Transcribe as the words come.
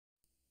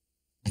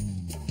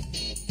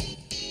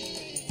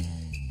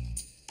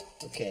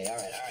Okay, all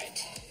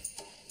right.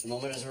 The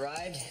moment has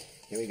arrived.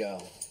 Here we go.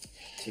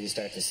 So you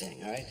start to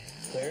sing, all right?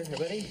 Clear,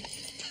 everybody?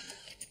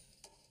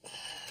 Yeah.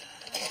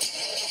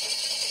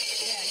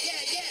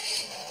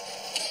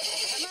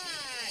 Come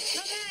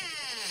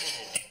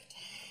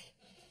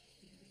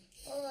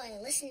on.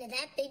 Boy, listen to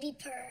that baby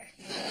purr.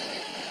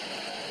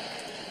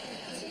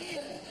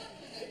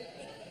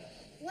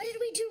 What did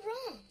we do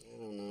wrong? I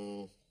don't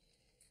know.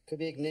 Could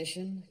be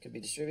ignition, could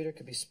be distributor,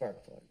 could be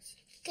spark plugs.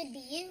 Could be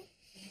you.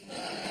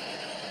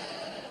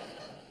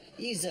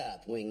 Ease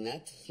up,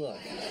 wingnut. Look.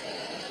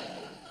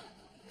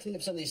 Clean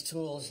up some of these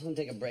tools. Let me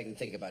take a break and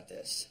think about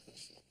this.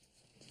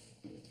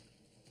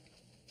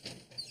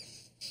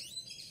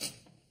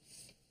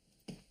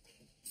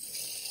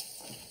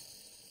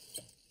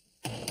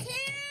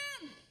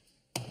 Tim!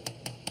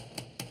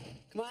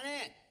 Come on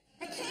in.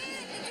 I can't.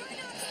 The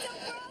doorknob's still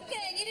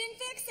broken. You didn't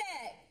fix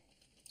it.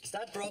 It's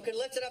not broken.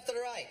 Lift it up to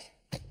the right.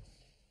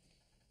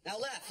 Now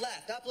left,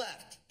 up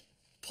left.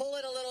 Pull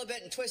it a little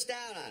bit and twist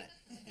down on it.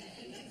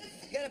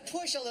 You gotta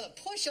push a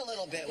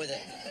little bit with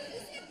it.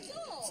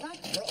 It's not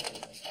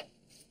broken.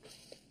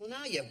 Well,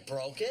 now you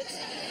broke it.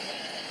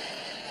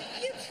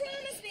 You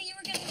promised me you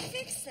were going to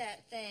fix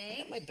that thing.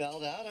 Got my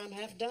belt out. I'm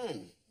half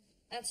done.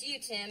 That's you,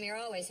 Tim. You're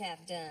always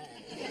half done.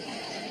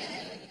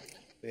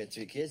 We had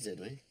 3 kids,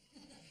 didn't we?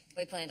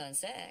 We planned on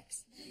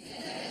sex.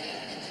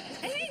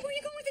 Hey, where are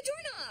you going with the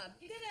doorknob?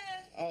 You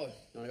gotta... Oh,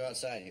 you wanna go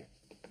outside here?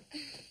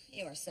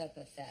 You are so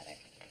pathetic.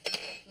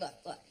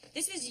 Look.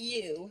 This is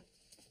you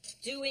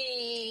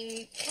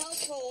doing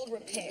household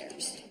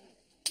repairs.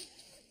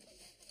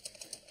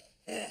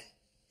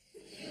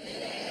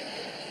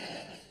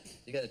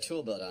 You got a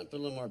tool belt on. Put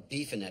a little more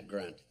beef in that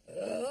grunt.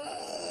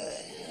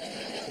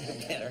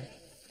 Better.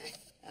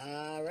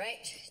 All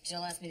right.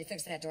 Jill asked me to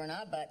fix that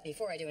doorknob, but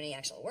before I do any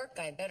actual work,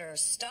 I better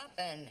stop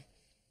and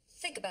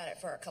think about it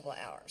for a couple of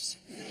hours.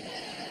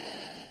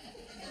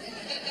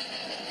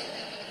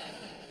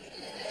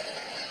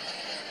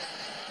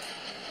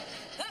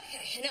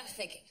 Okay, enough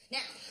thinking. Now,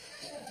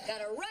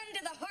 gotta run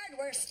to the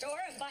hardware store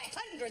and buy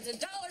hundreds of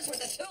dollars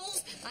worth of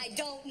tools I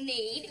don't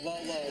need. Whoa.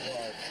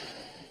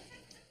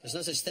 There's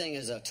no such thing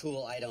as a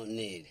tool I don't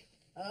need.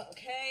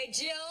 Okay,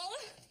 Jill.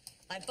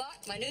 I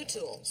bought my new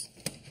tools.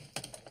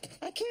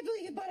 I can't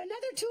believe you bought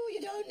another tool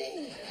you don't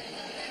need.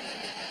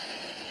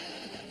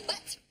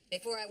 But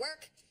before I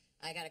work,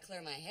 I gotta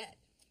clear my head.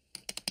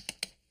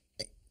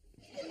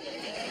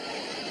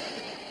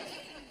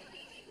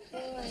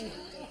 Boy,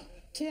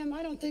 Tim,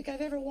 I don't think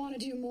I've ever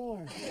wanted you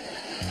more.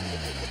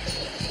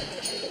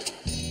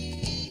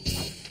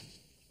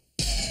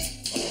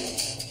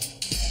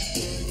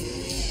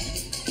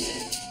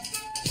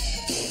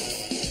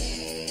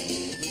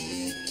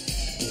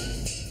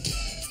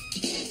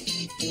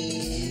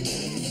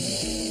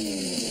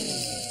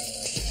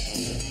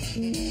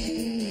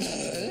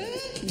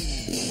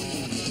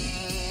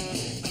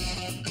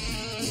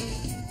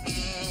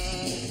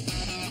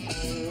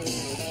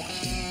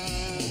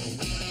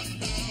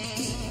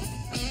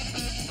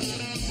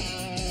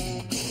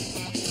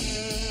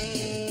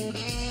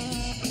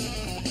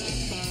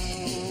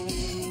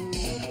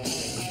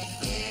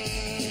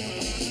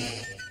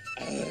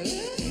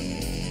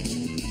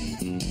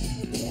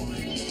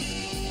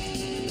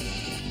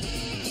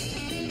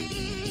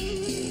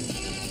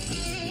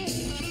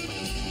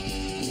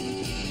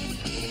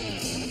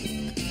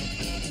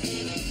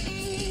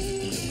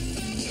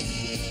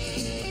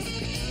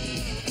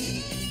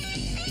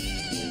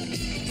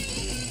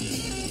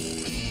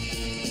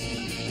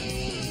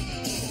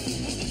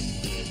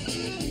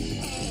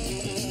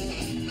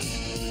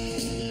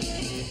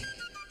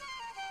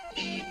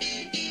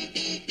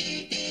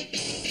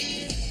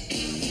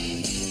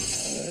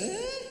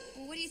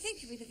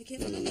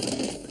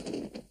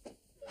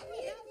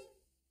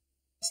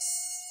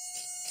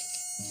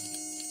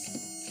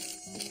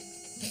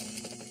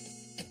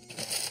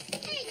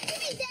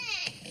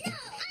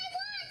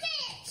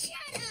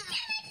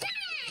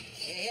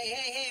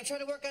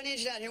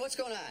 Down here. What's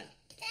going on?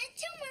 Dad,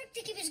 tell Mark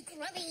to keep his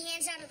grubby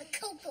hands out of the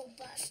Cocoa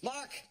Bus.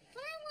 Mark!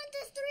 But I want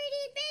the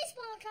 3D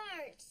baseball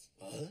cards.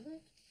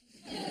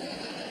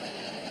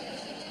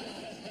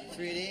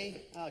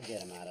 3D? I'll get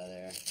them out of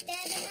there.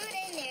 Dad, they're not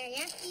in there. You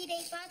have to eat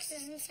 8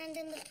 boxes and send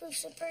in the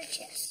proofs of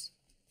purchase.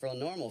 For a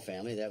normal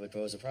family, that would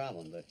pose a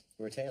problem, but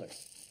we're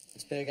tailors.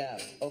 Let's pig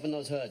out. Open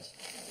those hoods.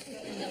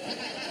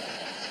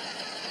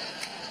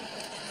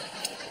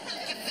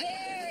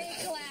 Very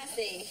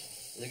classy.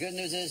 The good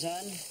news is,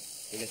 hon,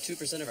 we get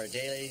 2% of our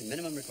daily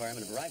minimum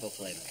requirement of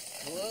riboflavin.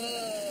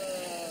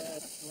 Whoa,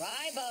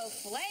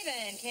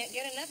 riboflavin. Can't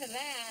get enough of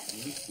that.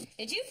 Mm-hmm.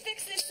 Did you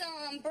fix this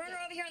burner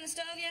over here on the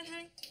stove yet,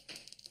 honey?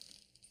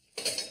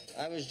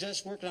 I was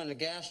just working on the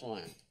gas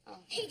line. Oh.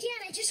 Hey,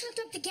 Dad, I just hooked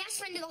up the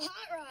gas line to the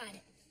hot rod.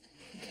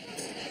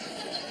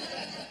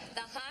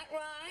 The hot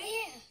rod?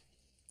 Yeah.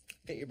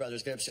 Get your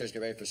brothers, get upstairs,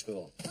 get ready for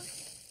school.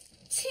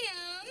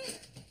 Tim!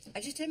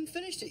 I just haven't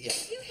finished it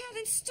yet. You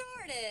haven't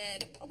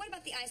started. Oh, what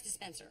about the ice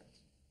dispenser?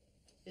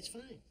 It's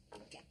fine.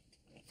 Yeah,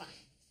 okay, fine.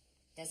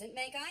 Doesn't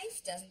make ice,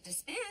 doesn't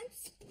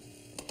dispense.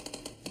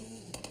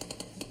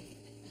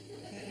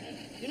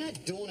 You're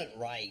not doing it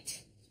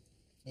right.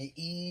 You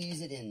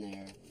ease it in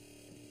there.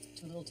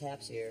 2 little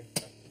taps here.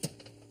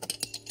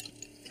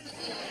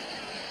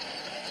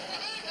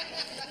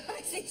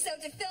 I see. So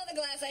to fill the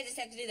glass, I just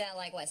have to do that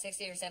like, what,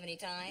 60 or 70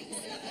 times?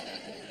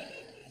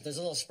 There's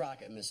a little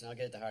sprocket missing. I'll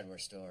get it at the hardware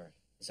store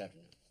this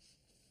afternoon.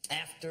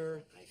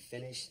 After I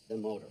finish the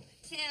motor.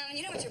 Tim,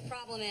 you know what your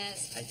problem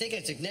is? I think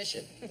it's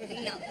ignition.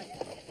 No.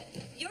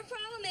 Your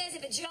problem is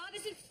if a job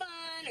isn't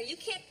fun or you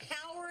can't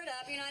power it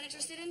up, you're not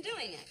interested in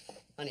doing it.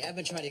 Honey, I've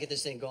been trying to get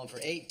this thing going for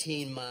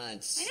 18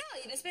 months. I know.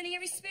 You've been spending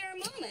every spare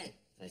moment.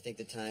 I think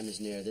the time is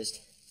near.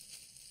 This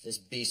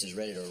beast is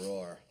ready to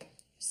roar.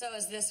 So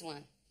is this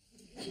one.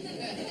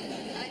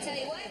 I tell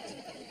you what,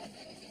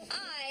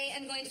 I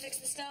am going to fix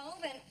the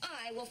stove, and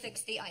I will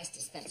fix the ice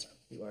dispenser.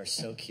 You are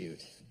so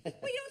cute. Well,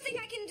 you don't think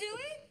I can do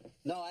it?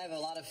 No, I have a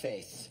lot of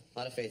faith. A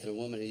lot of faith in a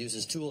woman who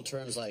uses tool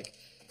terms like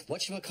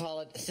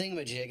whatchamacallit,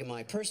 thingamajig, and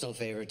my personal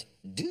favorite,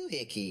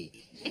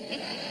 doohickey.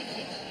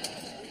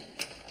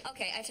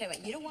 Okay, I tell you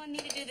what, you don't want me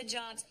to do the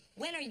jobs.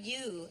 When are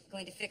you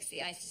going to fix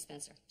the ice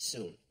dispenser?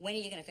 Soon. When are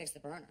you going to fix the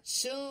burner?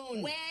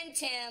 Soon. When,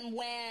 Tim,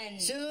 when?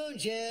 Soon,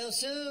 Jill,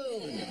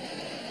 soon.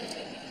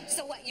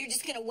 So what, you're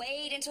just going to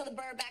wait until the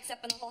burner backs up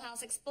and the whole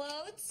house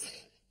explodes?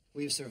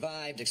 We've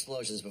survived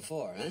explosions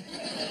before, huh?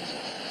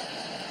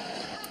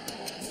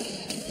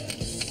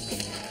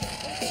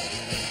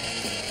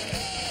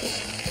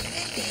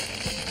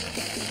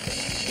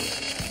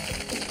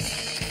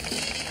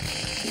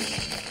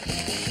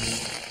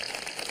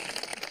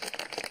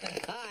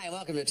 Hi,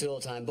 welcome to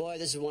Tool Time. Boy,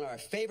 this is one of our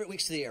favorite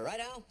weeks of the year,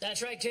 right, Al?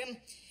 That's right, Tim.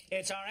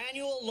 It's our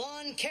annual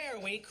Lawn Care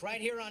Week right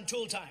here on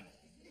Tool Time.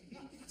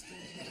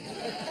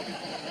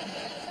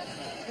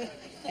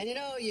 And you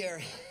know,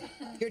 you're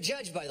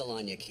judged by the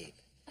lawn you keep.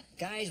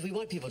 Guys, we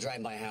want people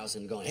driving by a house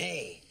and going,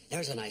 hey,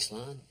 there's a nice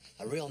lawn.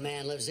 A real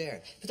man lives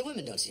there. But the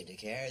women don't seem to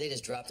care. They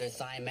just drop their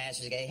thigh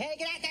masters and go, hey,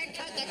 get out there and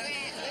cut the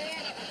grass.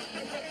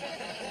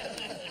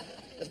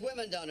 But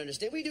women don't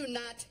understand. We do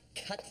not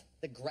cut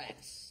the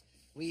grass.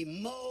 We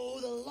mow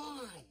the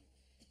lawn.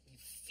 We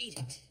feed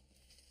it.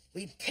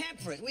 We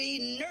pamper it.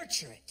 We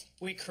nurture it.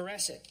 We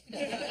caress it.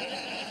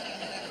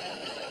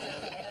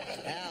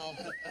 Al.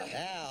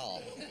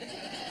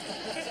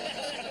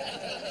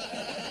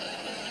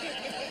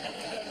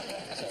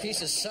 It's a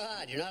piece of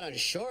sod. You're not on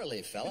shore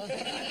leave, fella.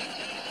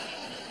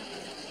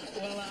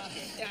 Well,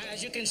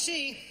 as you can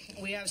see,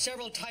 we have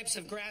several types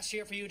of grass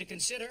here for you to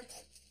consider.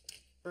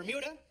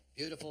 Bermuda.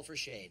 Beautiful for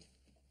shade.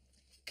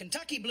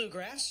 Kentucky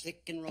bluegrass.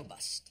 Thick and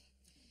robust.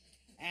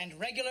 And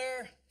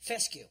regular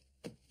fescue.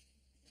 Do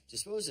you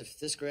suppose if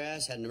this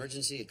grass had an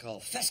emergency, it'd call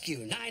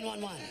Fescue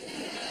 911?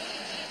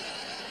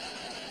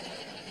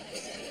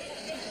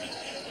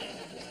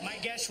 My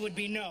guess would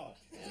be no.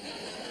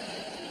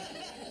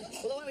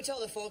 Well, then why don't we tell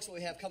the folks what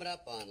we have coming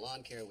up on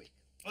Lawn Care Week?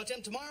 Well,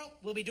 Tim, tomorrow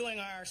we'll be doing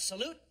our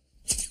salute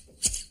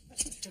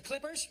to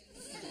clippers.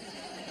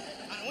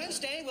 On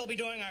Wednesday, we'll be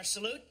doing our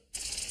salute to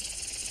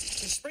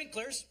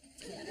sprinklers.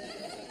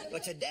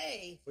 But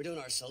today, we're doing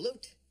our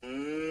salute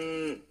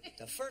to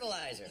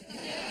fertilizer.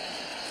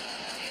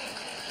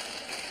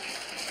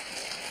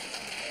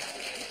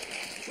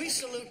 We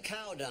salute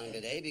cow dung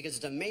today because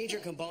it's a major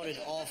component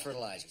of all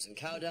fertilizers, and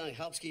cow dung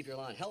helps keep your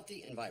lawn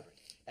healthy and vibrant.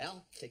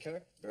 Al, take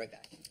care. Be right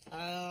back.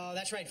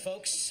 That's right,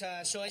 folks.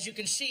 So as you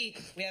can see,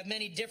 we have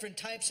many different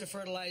types of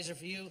fertilizer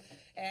for you,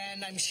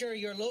 and I'm sure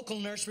your local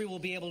nursery will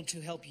be able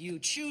to help you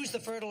choose the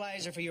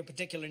fertilizer for your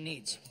particular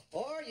needs.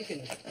 Or you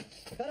can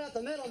cut out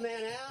the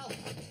middleman, Al,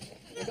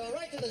 and go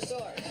right to the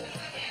source.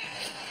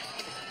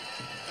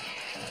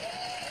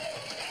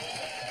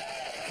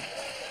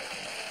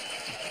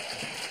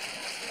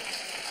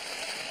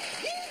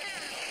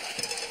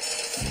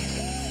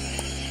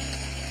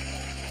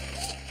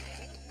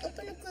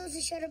 Open and close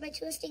the shutter by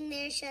twisting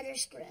their shutter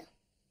screw.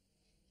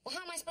 Well,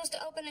 how am I supposed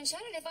to open and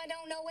shut it if I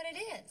don't know what it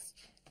is?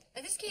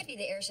 Now, this can't be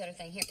the air shutter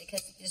thing here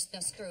because there's no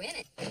screw in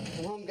it.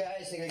 Come home,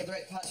 guys. Think I got the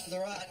right pots for the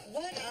rod.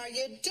 What are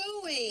you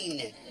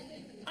doing?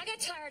 I got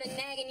tired of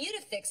nagging you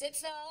to fix it,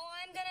 so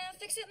I'm gonna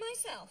fix it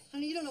myself.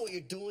 Honey, you don't know what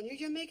you're doing.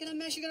 You're making a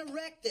mess. You're gonna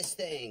wreck this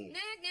thing.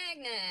 Nag, nag,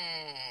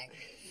 nag.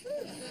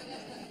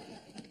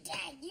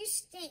 Dad, you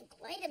stink.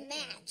 Light a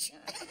match.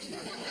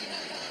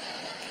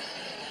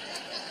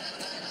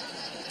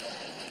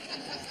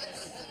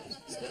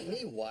 It's not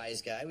me,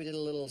 wise guy. We did a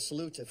little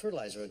salute to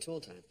fertilizer on Tool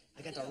Time.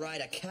 I got to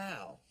ride a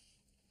cow.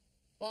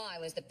 Why,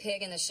 was the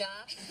pig in the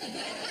shop?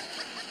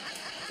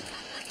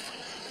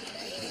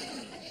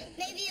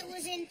 Maybe it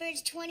was in for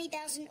its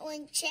 20,000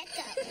 oink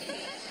checkup.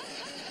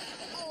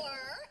 Or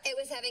it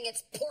was having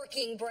its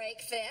porking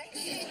break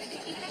fixed.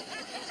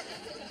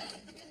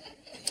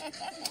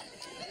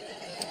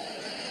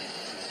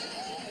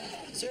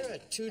 Is there a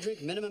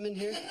 2-drink minimum in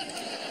here?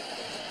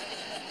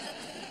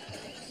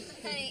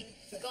 Honey,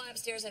 go on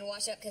upstairs and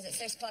wash up because at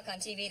 6 o'clock on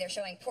TV they're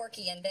showing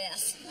Porky and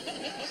Bess.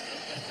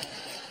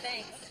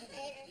 Thanks.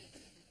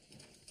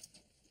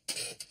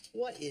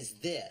 What is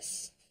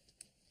this?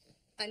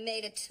 I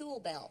made a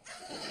tool belt.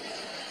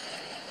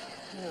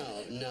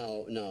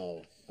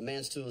 No. A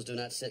man's tools do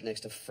not sit next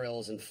to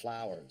frills and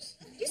flowers.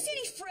 Do you see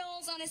any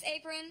frills on his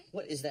apron?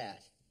 What is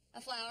that? A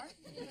flower?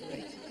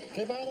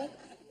 Can I borrow that?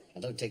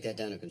 I'll don't take that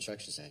down to a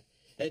construction site.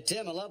 Hey,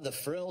 Tim, I love the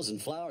frills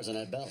and flowers on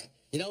that belt.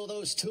 You know,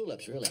 those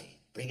tulips really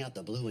bring out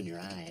the blue in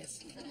your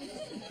eyes.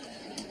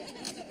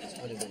 This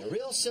would have been a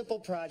real simple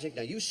project.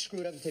 Now, you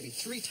screwed up. It'd take me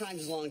 3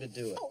 times as long to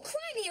do it. Oh,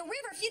 cry me a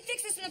river. If you'd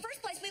fixed this in the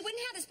first place, we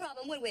wouldn't have this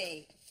problem, would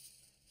we?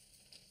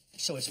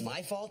 So it's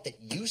my fault that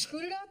you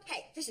screwed it up?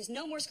 Hey, this is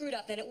no more screwed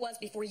up than it was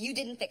before you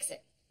didn't fix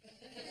it.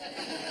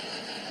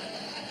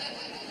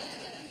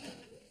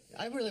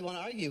 I really want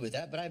to argue with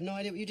that, but I have no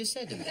idea what you just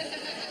said to me.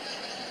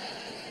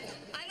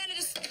 I'm going to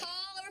just call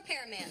a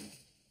repairman.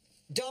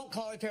 Don't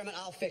call a repairman.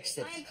 I'll fix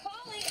it. I'm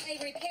calling a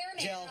repairman.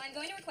 Jill. I'm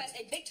going to request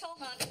a big tall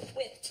hunk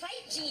with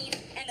tight jeans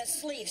and the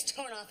sleeves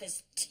torn off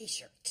his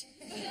T-shirt.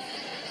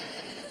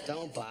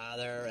 Don't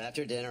bother.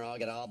 After dinner, I'll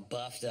get all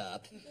buffed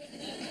up.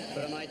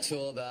 Put on my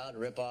tool belt,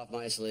 rip off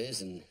my sleeves,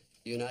 and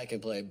you and I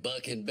can play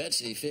Buck and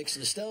Betsy Fix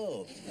the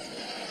Stove.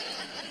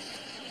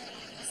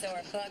 So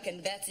are Buck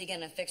and Betsy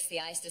going to fix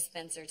the ice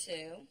dispenser,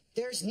 too?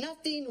 There's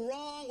nothing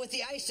wrong with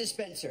the ice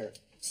dispenser.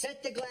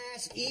 Set the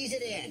glass, ease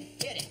it in.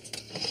 Hit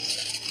it.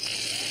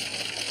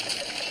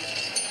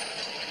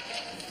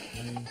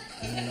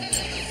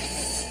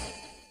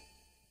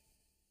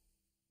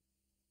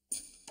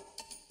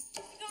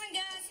 Going,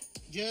 guys.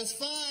 Just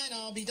fine.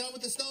 I'll be done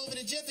with the stove in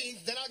a jiffy.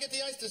 Then I'll get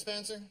the ice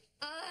dispenser.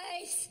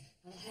 Ice.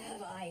 I'll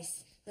have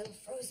ice. Little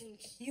frozen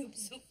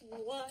cubes of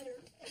water.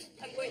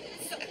 I've waited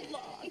so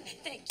long.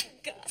 Thank you,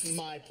 Gus.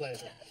 My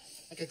pleasure.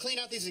 I could clean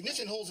out these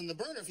ignition holes in the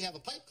burner if you have a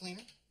pipe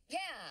cleaner. Yeah,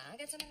 I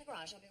got some in the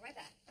garage. I'll be right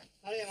back.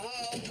 Howdy,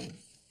 ho.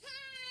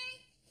 Hi.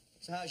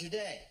 So how's your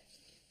day?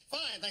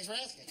 Fine, thanks for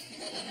asking.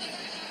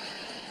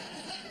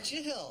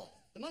 Jill,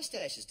 the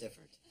mustache is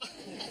different.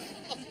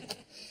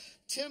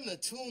 Tim the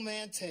Tool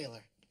Man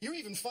Taylor. You're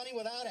even funny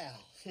without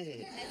Al.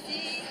 I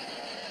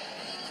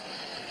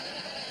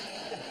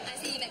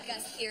see you met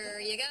Gus. Here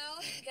you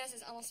go. Gus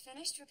is almost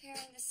finished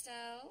repairing the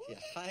stove. You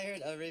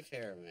hired a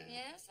repairman.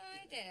 Yes,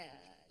 I did.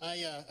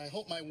 I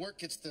hope my work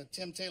gets the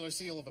Tim Taylor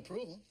seal of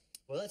approval.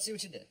 Well, let's see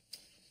what you did.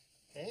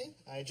 Okay,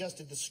 I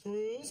adjusted the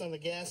screws on the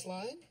gas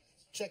line,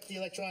 checked the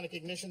electronic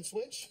ignition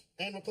switch,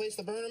 and replaced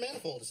the burner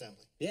manifold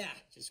assembly. Yeah,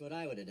 just what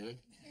I would have done.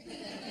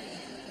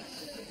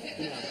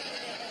 You know,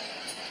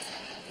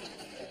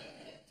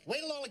 Wait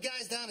till all the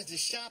guys down at the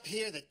shop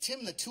hear that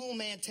Tim the Tool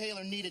Man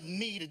Taylor needed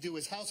me to do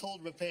his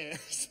household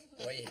repairs.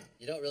 well,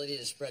 you don't really need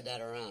to spread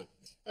that around.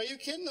 Are you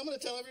kidding? I'm going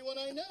to tell everyone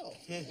I know.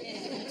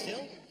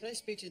 Jill, can I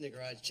speak to you in the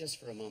garage just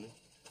for a moment?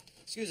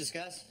 Excuse us,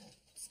 Gus.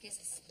 Excuse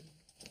us.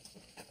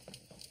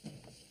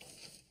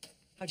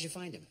 How'd you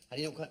find him? How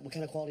do you know what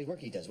kind of quality work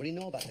he does? What do you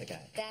know about that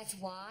guy? That's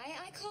why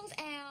I called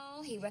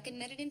Al. He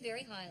recommended him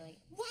very highly.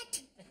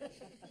 What?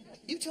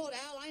 You told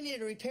Al I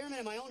needed a repairman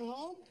in my own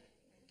home?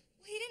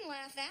 Well, he didn't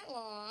last that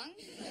long.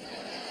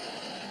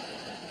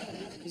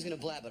 He's gonna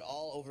blab it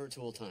all over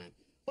tool time.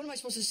 What am I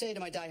supposed to say to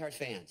my diehard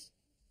fans?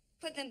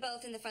 Put them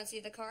both in the front seat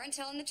of the car and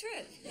tell them the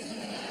truth.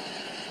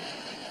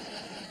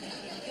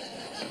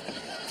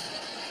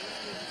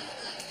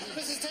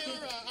 Mrs.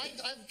 Taylor,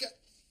 I've got...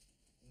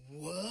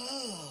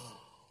 Whoa.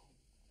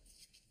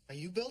 Are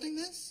you building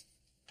this?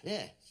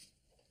 Yeah.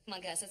 Come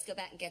on, Gus, let's go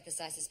back and get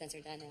this ice dispenser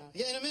done now.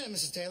 Yeah, in a minute,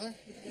 Mrs. Taylor.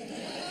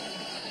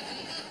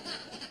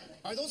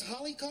 Are those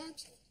holly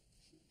carbs?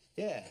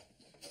 Yeah.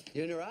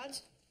 You into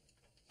rods?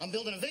 I'm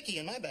building a Vicky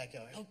in my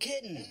backyard. No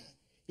kidding.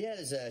 Yeah,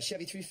 there's a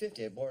Chevy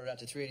 350. I bored it out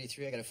to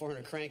 383. I got a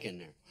 400 crank in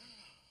there.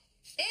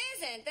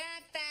 Isn't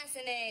that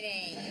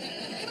fascinating?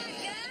 Come on,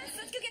 Gus,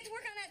 let's go get to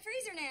work on that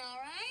freezer now, all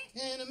right?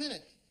 Yeah, in a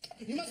minute.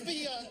 You must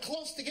be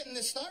close to getting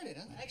this started,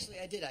 huh? Actually,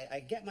 I did. I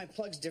got my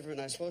plugs different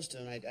than I was supposed to,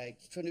 and I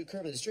put a new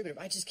curve in the distributor,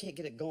 but I just can't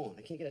get it going.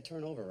 I can't get it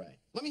turned over right.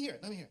 Let me hear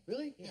it. Let me hear it.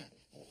 Really? Yeah.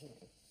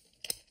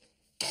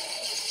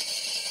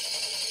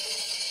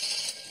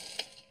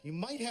 You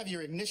might have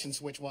your ignition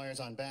switch wires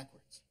on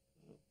backwards.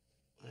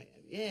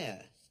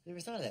 Yeah.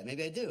 Never thought of that.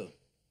 Maybe I do.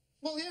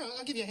 Well, here,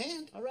 I'll give you a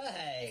hand. All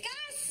right.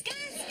 Gus!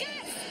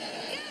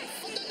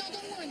 Oh, no,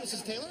 don't worry,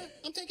 Mrs. Taylor.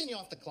 I'm taking you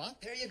off the clock.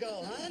 There you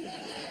go, hon.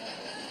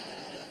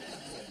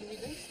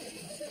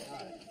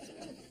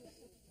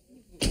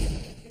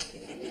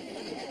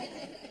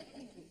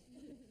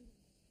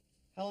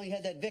 How long you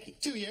had that Vicky?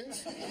 2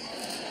 years.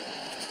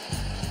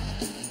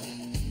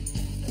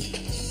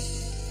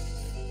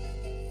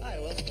 Hi,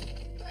 Will.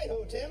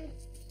 Hi-ho, Tim.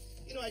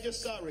 You know, I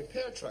just saw a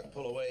repair truck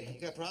pull away.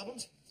 You got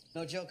problems?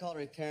 No, Joe called a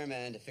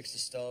repairman to fix the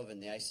stove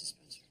and the ice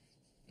dispenser.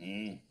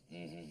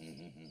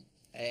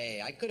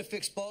 Hey, I could have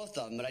fixed both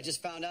of them, but I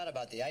just found out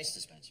about the ice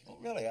dispenser. Oh,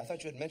 really? I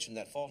thought you had mentioned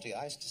that faulty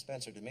ice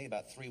dispenser to me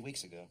about 3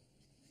 weeks ago.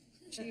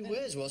 Gee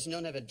whiz, Wilson, you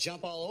don't have to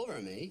jump all over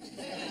me.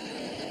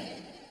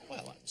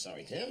 Well, I'm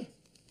sorry, Tim.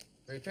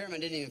 The repairman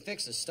didn't even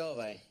fix the stove.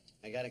 I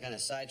got it kind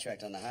of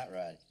sidetracked on the hot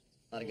rod.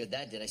 Not a good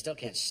that did. I still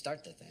can't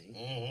start the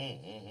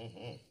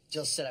thing.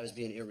 Jill said I was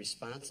being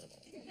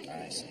irresponsible.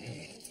 I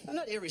see. I'm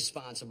not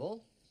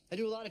irresponsible. I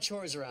do a lot of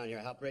chores around here.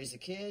 I help raise the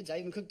kids. I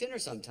even cook dinner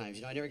sometimes.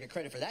 You know, I never get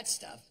credit for that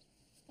stuff.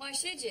 Why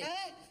should you?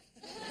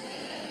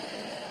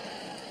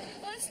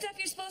 stuff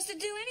you're supposed to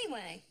do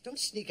anyway. Don't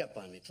sneak up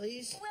on me,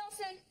 please.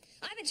 Wilson,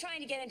 I've been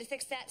trying to get him to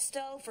fix that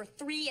stove for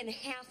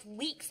 3.5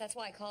 weeks. That's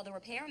why I called the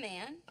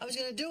repairman. I was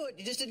gonna do it.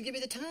 You just didn't give me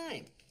the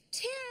time.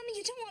 Tim,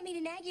 you don't want me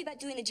to nag you about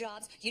doing the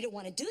jobs. You don't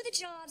want to do the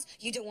jobs.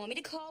 You don't want me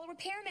to call a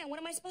repairman. What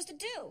am I supposed to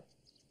do?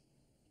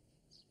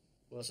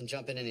 Wilson,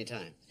 jump in any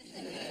time.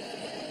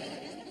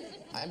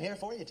 I'm here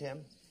for you,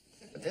 Tim.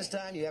 But this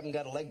time, you haven't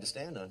got a leg to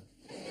stand on.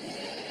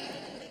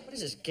 What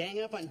is this,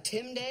 gang up on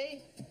Tim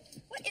Day?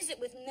 What is it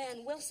with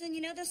men, Wilson?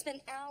 You know, they'll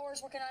spend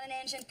hours working on an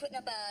engine, putting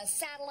up a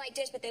satellite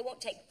dish, but they won't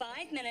take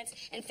 5 minutes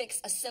and fix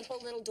a simple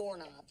little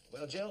doorknob.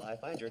 Well, Jill, I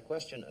find your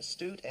question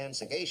astute and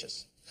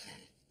sagacious.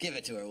 Give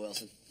it to her,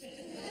 Wilson.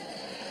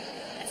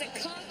 That's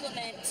a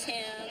compliment,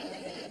 Tim.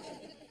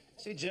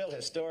 See, Jill,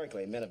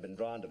 historically, men have been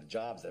drawn to the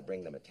jobs that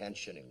bring them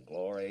attention and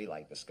glory,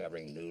 like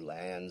discovering new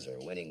lands or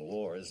winning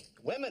wars.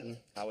 Women,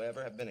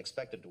 however, have been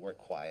expected to work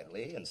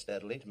quietly and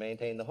steadily to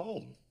maintain the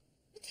home.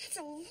 But that's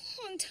a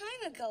long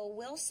time ago,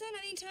 Wilson.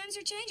 I mean, times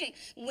are changing.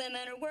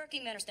 Women are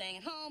working, men are staying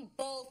at home.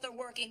 Both are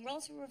working.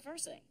 Roles are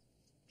reversing.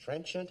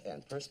 Trenchant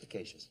and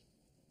perspicacious.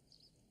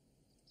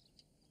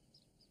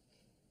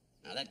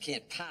 Now, that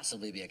can't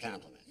possibly be a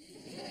compliment.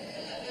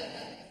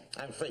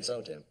 I'm afraid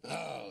so, Tim.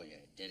 Oh, you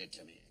did it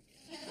to me again.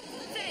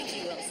 Thank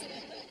you, Wilson.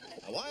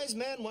 A wise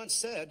man once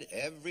said,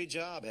 every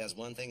job has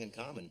one thing in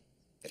common.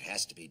 It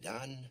has to be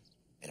done,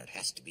 and it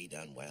has to be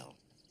done well.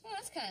 Well,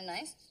 that's kind of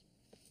nice.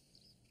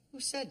 Who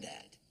said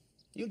that?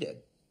 You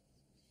did.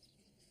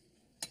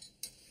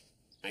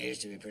 I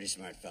used to be a pretty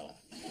smart fella.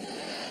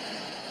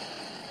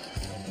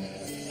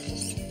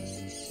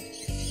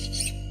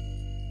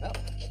 Well,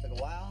 took a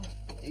while.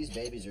 These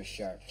babies are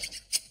sharp.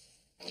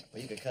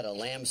 Well, you could cut a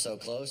lamb so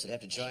close, it'd have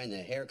to join the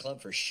hair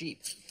club for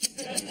sheep.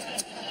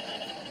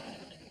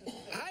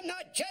 I'm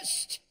not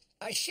just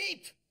a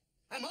sheep.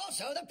 I'm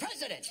also the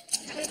president.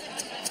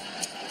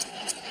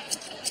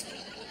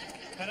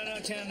 I don't know,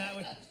 Tim.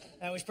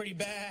 That was pretty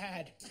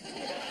bad.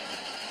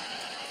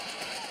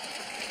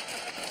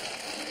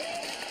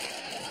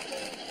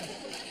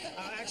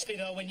 Actually,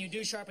 though, when you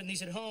do sharpen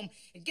these at home,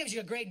 it gives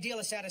you a great deal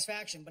of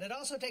satisfaction, but it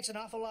also takes an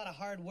awful lot of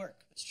hard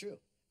work. That's true.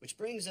 Which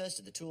brings us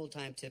to the tool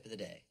time tip of the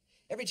day.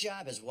 Every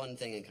job has one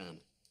thing in common.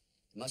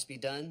 It must be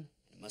done,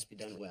 and it must be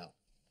done well.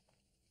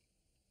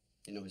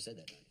 You know who said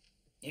that, don't you?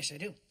 Yes, I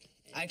do.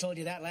 I told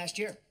you that last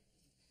year.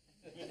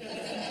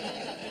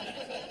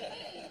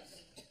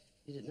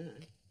 You did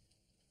not.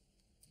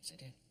 Yes, I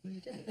did. No,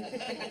 you didn't.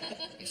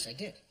 Yes, I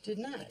did. Did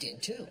not.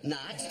 Did too.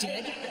 Not.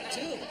 Did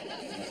too.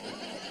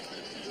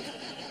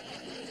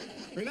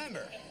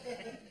 Remember,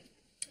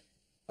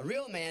 a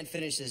real man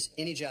finishes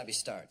any job he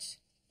starts,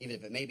 even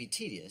if it may be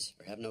tedious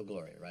or have no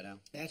glory, right, Al?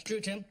 That's true,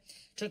 Tim.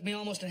 Took me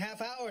almost a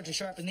half hour to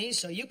sharpen these,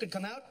 so you could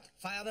come out,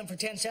 file them for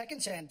 10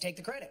 seconds, and take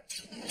the credit.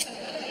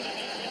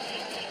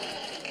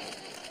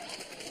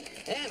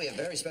 And we have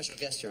a very special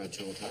guest here on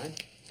Tool Time,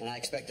 and I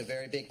expect a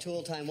very big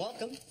Tool Time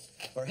welcome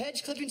for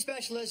hedge clipping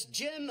specialist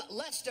Jim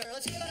Lester.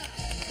 Let's give it up.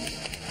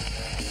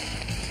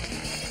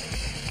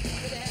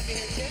 Good to have you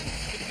here, Jim.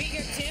 Good to be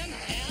here, Tim.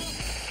 Al.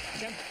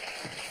 Jim.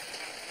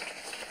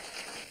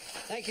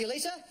 Thank you,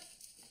 Lisa.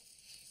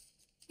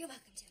 You're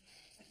welcome, Tim.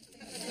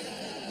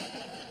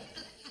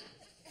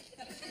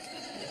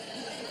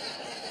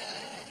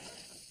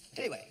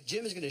 Anyway,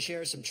 Jim is going to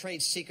share some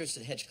trade secrets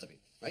to hedge clipping.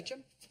 Right,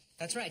 Jim?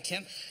 That's right,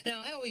 Tim.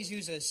 Now, I always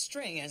use a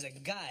string as a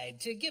guide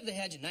to give the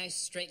hedge a nice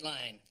straight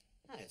line.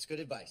 Ah, it's good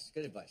advice.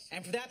 Good advice.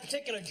 And for that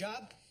particular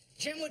job,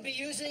 Jim would be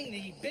using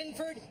the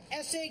Binford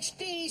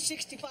SHD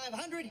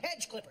 6500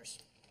 hedge clippers.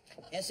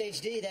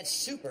 SHD, that's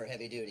super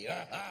heavy duty.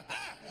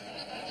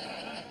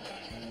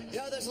 You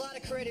know, there's a lot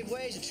of creative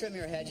ways to trim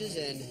your hedges,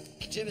 and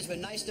Jim has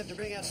been nice enough to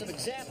bring out some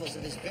examples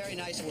of his very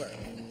nice work.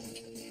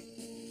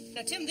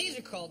 Now, Tim, these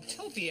are called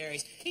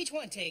topiaries. Each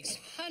one takes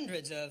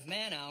hundreds of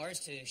man-hours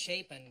to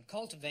shape and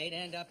cultivate,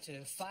 and up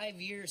to 5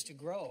 years to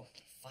grow.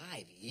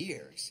 5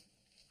 years?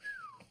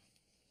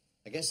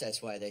 I guess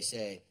that's why they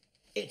say,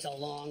 it's a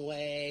long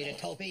way to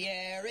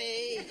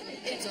topiary.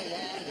 It's a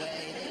long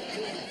way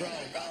to grow.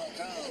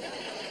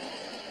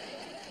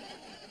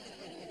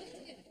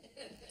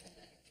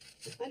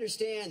 I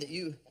understand that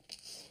you...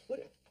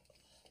 What?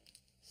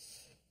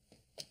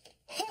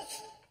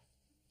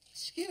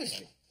 Excuse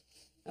me.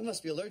 I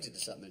must be allergic to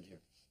something in here.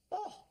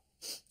 Oh.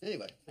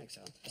 Anyway, thanks,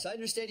 Al. So I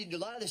understand you do a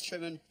lot of this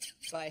trimming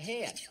by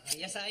hand.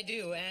 Yes, I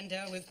do, and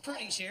with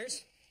pruning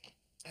shears.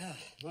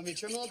 Want me to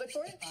trim a little bit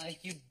for you?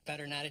 You'd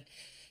better not. It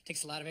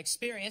takes a lot of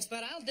experience,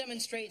 but I'll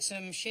demonstrate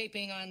some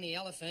shaping on the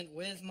elephant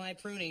with my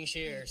pruning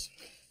shears.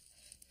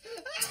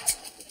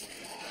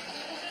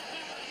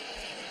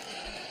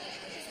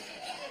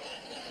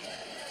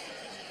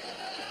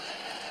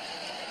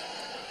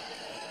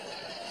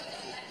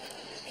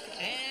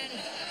 And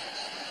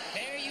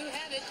there you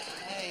have it.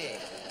 Hey.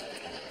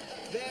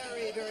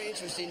 Very, very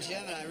interesting,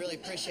 Jim, and I really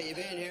appreciate you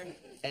being here.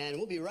 And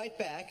we'll be right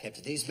back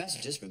after these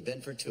messages from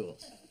Binford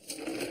Tools.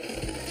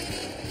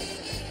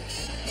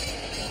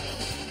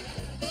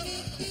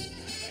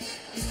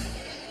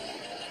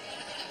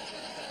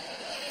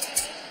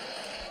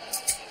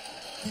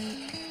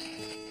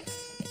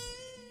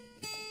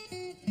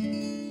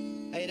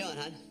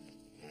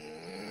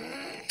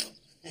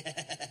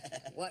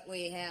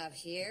 we have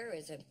here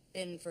is a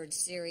Binford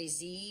Series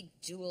Z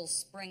dual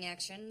spring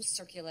action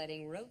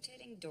circulating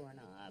rotating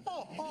doorknob.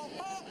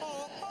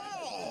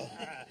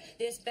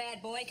 This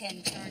bad boy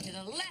can turn to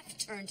the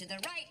left, turn to the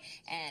right,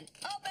 and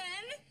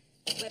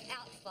open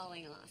without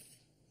falling off.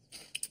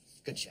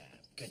 Good job.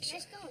 Good job.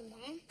 Nice going,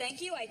 Mom.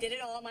 Thank you. I did it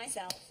all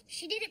myself.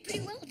 She did it pretty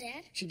well,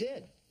 Dad. She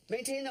did.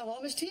 Maintaining the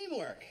home is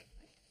teamwork.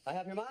 I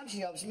help your mom, she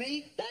helps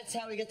me. That's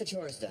how we get the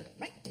chores done.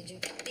 Right. Did you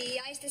get the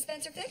ice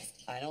dispenser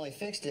fixed? I not only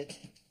fixed it,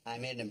 I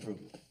made an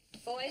improvement.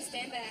 Boys,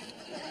 stand back.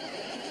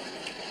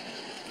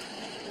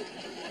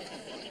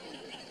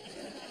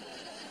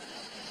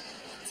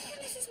 Tim,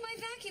 this is my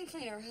vacuum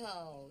cleaner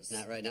hose.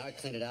 Not right now. I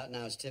cleaned it out.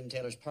 Now it's Tim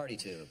Taylor's party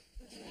tube.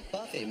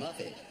 Buffy,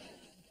 Muffy.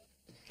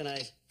 Can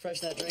I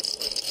freshen that drink?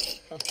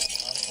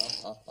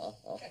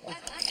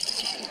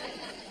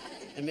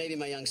 And maybe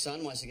my young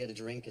son wants to get a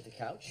drink at the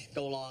couch.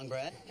 Go along,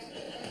 Brad.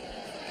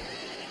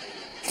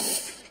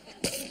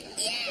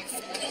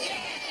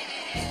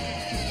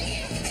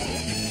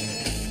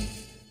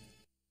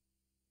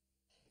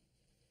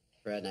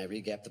 Brad and I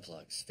re-gapped the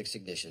plugs, fixed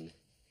ignition.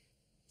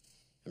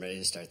 I'm ready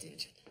to start the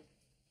engine.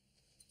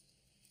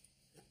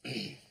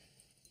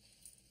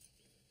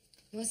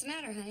 What's the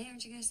matter, honey?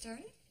 Aren't you going to start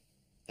it?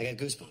 I got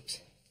goosebumps.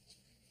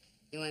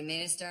 You want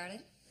me to start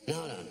it?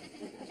 No.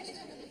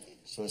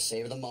 Just want to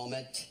savor the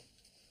moment.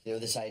 You know,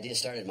 this idea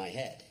started in my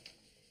head.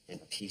 And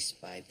piece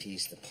by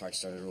piece, the parts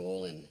started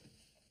rolling.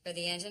 For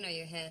the engine or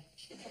your head?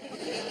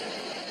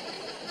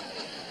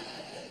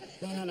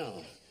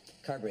 No.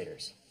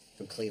 Carburetors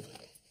from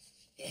Cleveland.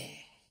 Yeah.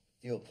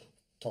 Fuel pump,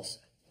 Tulsa.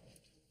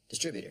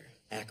 Distributor,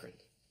 Akron.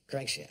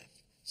 Crankshaft.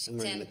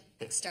 Somewhere in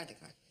Tim, start the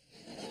car.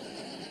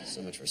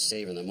 So much for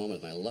savoring the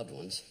moment with my loved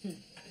ones.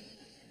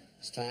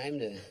 It's time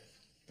to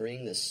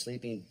bring the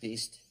sleeping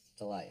beast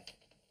to life.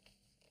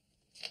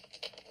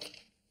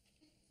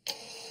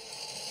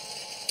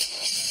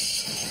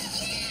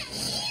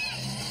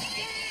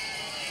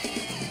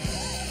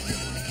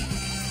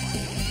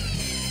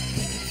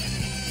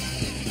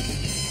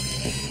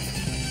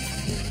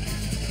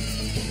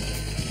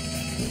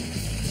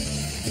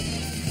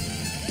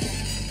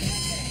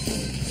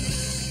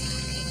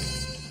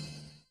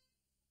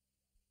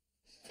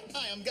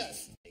 Hi, I'm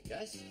Gus. Hey,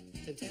 Gus.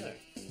 Tim Taylor.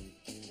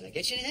 Can I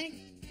get you anything?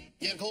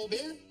 You got a cold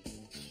beer?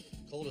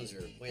 Cold ones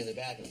are way in the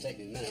back. It'll take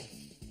me a minute.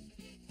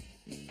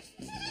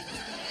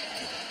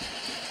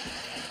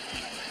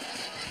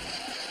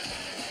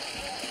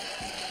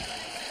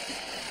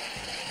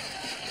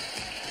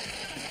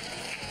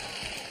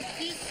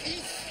 He's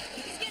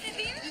getting a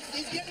beer?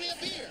 He's getting me a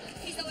beer.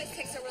 He always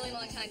takes a really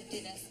long time to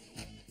do this.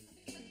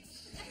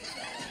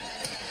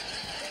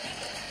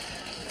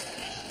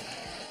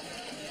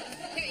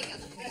 Here you go.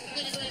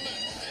 Thank you very much.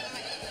 All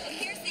right. And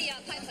here's the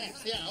pipe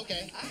cleaners. Yeah,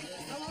 okay.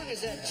 How long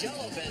has that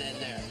Jell-O been in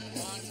there?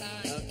 Long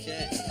time.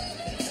 Okay.